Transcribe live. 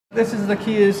This is the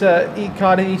Kier's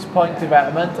Cardiff Pointe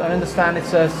development. I understand it's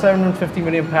 £750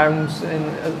 million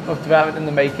of development in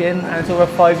the making, and it's over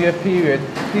a 5-year period.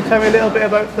 Can you tell me a little bit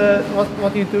about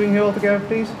what you're doing here altogether,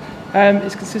 please?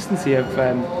 It's consistency of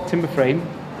timber frame,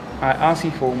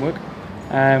 RC formwork,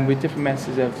 with different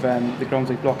methods of the grounds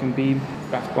like block and beam,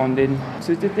 graft bonding.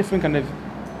 So there's different kind of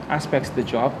aspects of the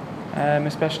job,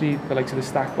 especially the likes of the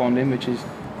stack bonding, which is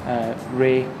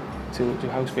rare to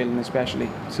house building especially.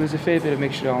 So there's a fair bit of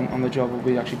mixture on the job of what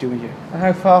we're actually doing here. And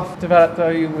how far developed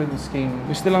are you with the scheme?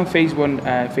 We're still on phase one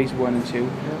and two.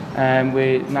 Yeah.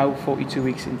 We're now 42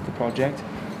 weeks into the project.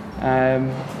 Yeah,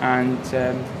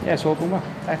 it's all going well.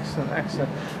 Excellent, excellent.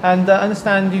 And I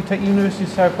understand you take University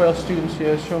of South Wales students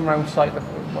here, show them around site a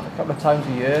couple of times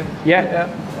a year. Yeah,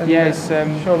 It's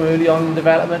show them early on in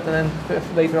development, and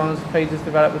then later on as the phases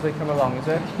develop as they come along, is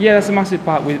it? Yeah, that's a massive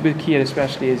part with Kier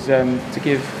especially, is to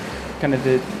give kind of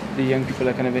the young people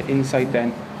a kind of an insight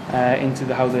then into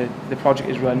how the project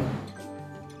is run.